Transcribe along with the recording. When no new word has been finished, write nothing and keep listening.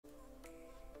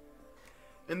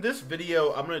In this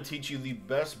video, I'm going to teach you the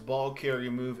best ball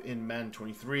carrier move in Madden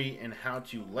 23 and how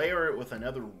to layer it with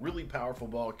another really powerful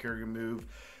ball carrier move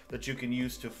that you can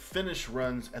use to finish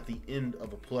runs at the end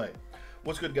of a play.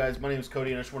 What's good, guys? My name is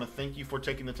Cody, and I just want to thank you for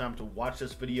taking the time to watch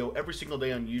this video every single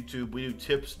day on YouTube. We do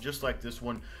tips just like this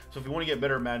one, so if you want to get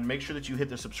better at Madden, make sure that you hit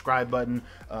the subscribe button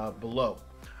below.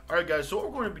 Alright guys, so what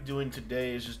we're going to be doing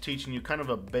today is just teaching you kind of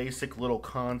a basic little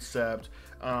concept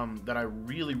that I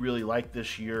really like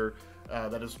this year.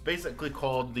 That is basically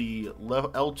called the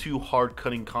L2 hard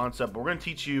cutting concept. But we're going to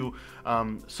teach you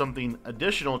something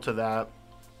additional to that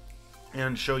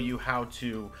and show you how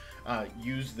to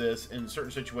use this in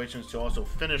certain situations to also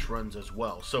finish runs as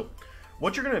well. So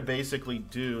what you're going to basically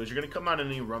do is you're going to come out in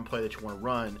any run play that you want to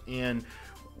run, and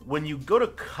when you go to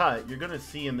cut, you're going to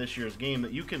see in this year's game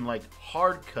that you can like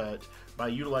hard cut by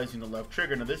utilizing the left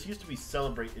trigger. Now this used to be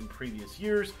celebrate in previous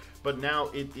years, but now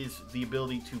it is the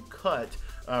ability to cut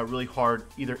really hard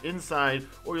either inside,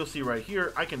 or you'll see right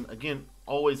here I can again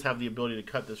always have the ability to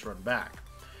cut this run back.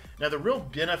 Now the real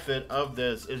benefit of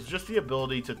this is just the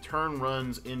ability to turn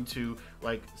runs into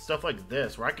like stuff like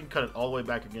this, where I can cut it all the way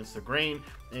back against the grain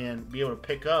and be able to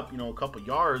pick up, a couple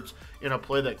yards in a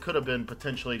play that could have been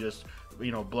potentially just,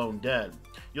 blown dead.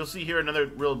 You'll see here another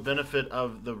real benefit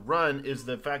of the run is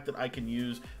the fact that I can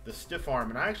use the stiff arm,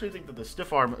 and I actually think that the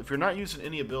stiff arm, if you're not using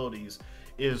any abilities,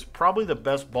 is probably the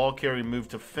best ball carry move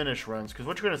to finish runs, because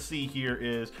what you're going to see here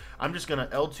is I'm just going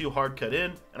to L2 hard cut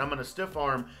in, and I'm going to stiff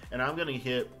arm, and I'm going to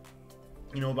hit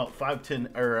about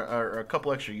 5-10 or a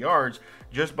couple extra yards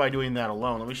just by doing that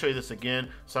alone. Let me show you this again.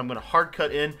 So I'm going to hard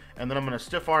cut in, and then I'm going to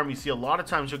stiff arm. You see a lot of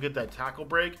times you'll get that tackle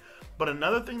break. But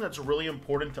another thing that's really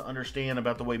important to understand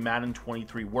about the way Madden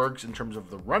 23 works in terms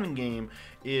of the running game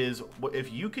is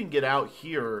if you can get out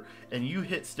here and you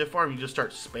hit stiff arm, you just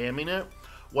start spamming it.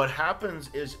 What happens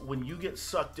is when you get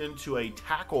sucked into a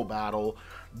tackle battle,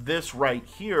 this right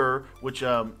here, which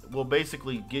will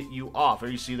basically get you off. There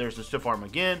you see there's the stiff arm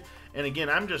again. And again,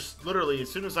 I'm just literally, as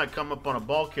soon as I come up on a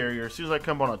ball carrier, as soon as I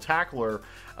come on a tackler,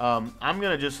 I'm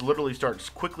going to just literally start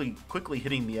quickly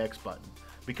hitting the X button.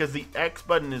 Because the X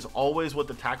button is always what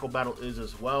the tackle battle is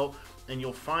as well. And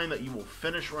you'll find that you will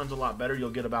finish runs a lot better.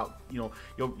 You'll get about, you'll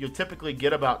typically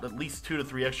get about at least 2 to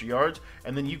 3 extra yards,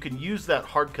 and then you can use that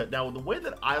hard cut. Now, the way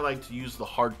that I like to use the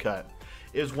hard cut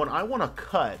is when I want to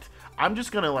cut, I'm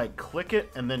just going to like click it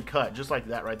and then cut, just like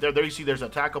that right there. There you see there's a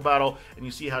tackle battle, and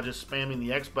you see how just spamming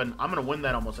the X button, I'm going to win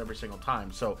that almost every single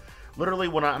time. So literally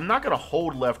when I'm not going to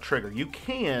hold left trigger. You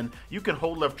can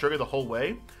hold left trigger the whole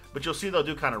way, but you'll see they'll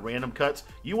do kind of random cuts.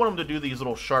 You want them to do these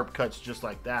little sharp cuts just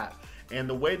like that. And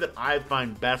the way that I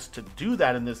find best to do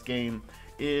that in this game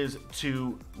is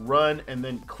to run and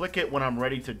then click it when I'm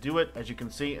ready to do it, as you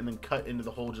can see, and then cut into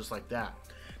the hole just like that.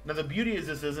 Now the beauty is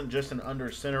this isn't just an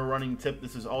under center running tip.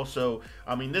 This is also,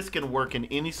 this can work in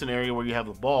any scenario where you have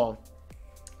the ball,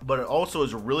 but it also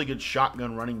is a really good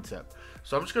shotgun running tip.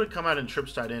 So I'm just going to come out in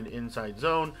trips tight end inside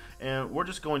zone, and we're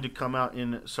just going to come out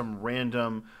in some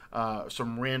random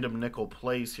nickel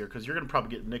plays here, because you're going to probably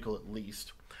get nickel at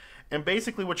least. And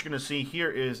basically what you're going to see here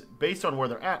is based on where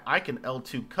they're at, I can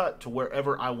L2 cut to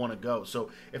wherever I want to go.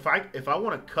 So if I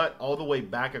want to cut all the way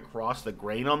back across the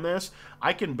grain on this,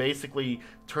 I can basically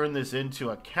turn this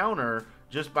into a counter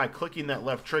just by clicking that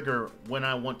left trigger when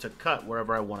I want to cut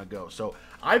wherever I want to go. So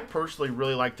I personally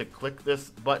really like to click this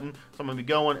button. So I'm going to be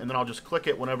going, and then I'll just click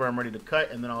it whenever I'm ready to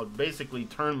cut, and then I'll basically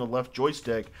turn the left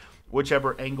joystick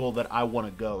whichever angle that I want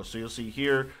to go. So you'll see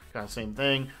here, kind of same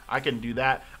thing. I can do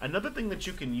that. Another thing that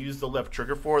you can use the left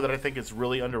trigger for that I think is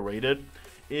really underrated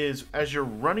is as you're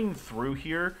running through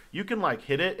here, you can like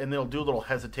hit it and they'll do a little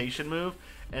hesitation move,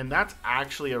 and that's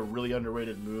actually a really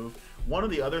underrated move. One of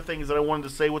the other things that I wanted to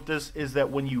say with this is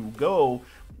that when you go,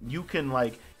 you can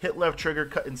like hit left trigger,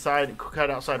 cut inside, and cut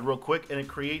outside real quick, and it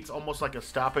creates almost like a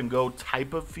stop and go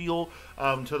type of feel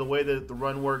to the way that the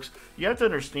run works. You have to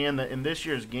understand that in this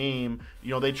year's game,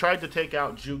 they tried to take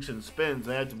out jukes and spins.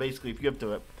 They had to basically, if you have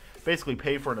to basically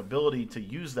pay for an ability to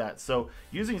use that. So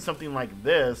using something like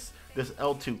this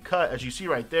L2 cut, as you see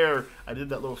right there, I did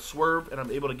that little swerve, and I'm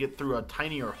able to get through a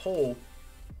tinier hole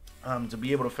to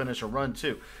be able to finish a run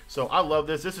too. So I love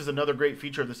this. This is another great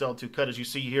feature of this L2 cut. As you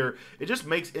see here, it just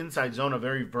makes inside zone a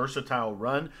very versatile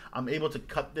run. I'm able to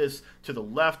cut this to the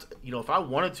left. If I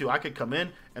wanted to, I could come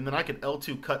in and then I could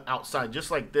L2 cut outside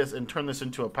just like this and turn this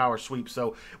into a power sweep.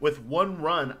 So with one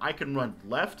run, I can run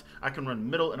left, I can run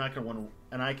middle, and I can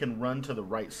and I can run to the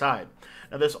right side.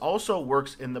 Now this also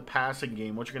works in the passing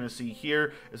game. What you're going to see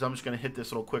here is I'm just going to hit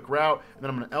this little quick route, and then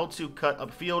I'm going to L2 cut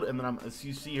upfield, and then as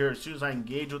you see here, as soon as I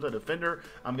engage with a defender,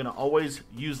 I'm going to always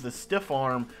use the stiff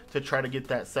arm to try to get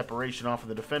that separation off of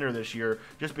the defender this year,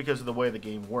 just because of the way the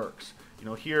game works. You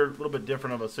know, here, a little bit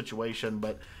different of a situation,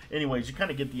 but anyways, you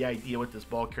kind of get the idea with this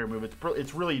ball carrier move.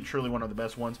 It's really, truly one of the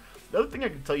best ones. The other thing I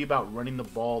can tell you about running the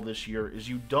ball this year is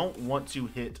you don't want to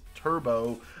hit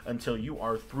turbo until you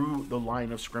are through the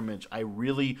line of scrimmage. I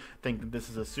really think that this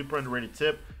is a super underrated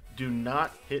tip. Do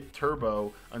not hit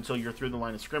turbo until you're through the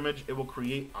line of scrimmage. It will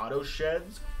create auto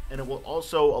sheds, and it will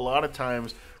also, a lot of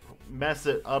times, mess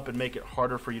it up and make it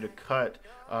harder for you to cut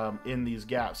in these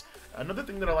gaps. Another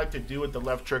thing that I like to do with the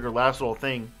left trigger, last little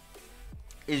thing,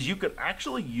 is you could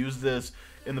actually use this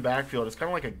in the backfield. It's kind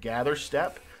of like a gather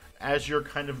step as you're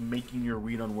kind of making your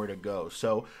read on where to go.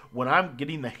 So when I'm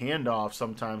getting the handoff,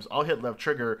 sometimes I'll hit left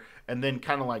trigger and then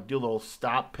kind of like do a little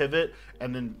stop pivot,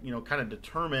 and then, you know, kind of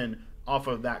determine off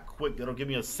of that quick, it'll give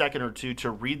me a second or two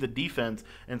to read the defense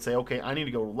and say, okay, I need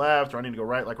to go left or I need to go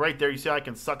right. Like right there, you see I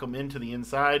can suck them into the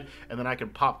inside, and then I can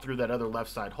pop through that other left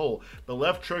side hole. The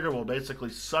left trigger will basically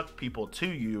suck people to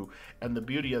you, and the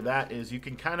beauty of that is you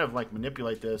can kind of like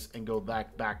manipulate this and go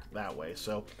back that way.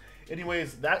 So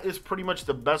anyways, that is pretty much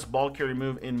the best ball carry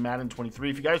move in Madden 23.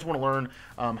 If you guys want to learn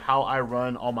how I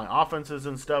run all my offenses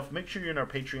and stuff, make sure you're in our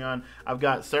Patreon. I've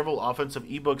got several offensive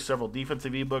ebooks, several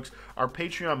defensive ebooks. Our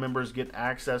Patreon members get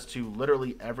access to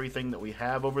literally everything that we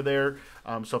have over there.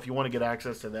 So if you want to get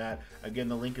access to that, again,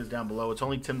 the link is down below. It's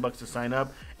only $10 to sign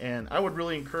up, and I would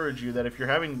really encourage you that if you're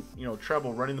having, you know,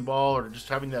 trouble running the ball or just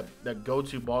having that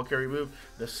go-to ball carry move,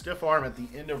 the stiff arm at the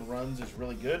end of runs is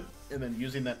really good, and then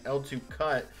using that L2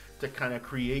 cut to kind of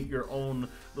create your own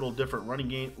little different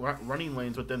running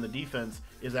lanes within the defense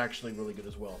is actually really good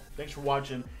as well. Thanks for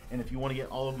watching, and if you want to get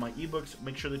all of my ebooks,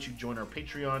 make sure that you join our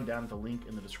Patreon down at the link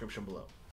in the description below.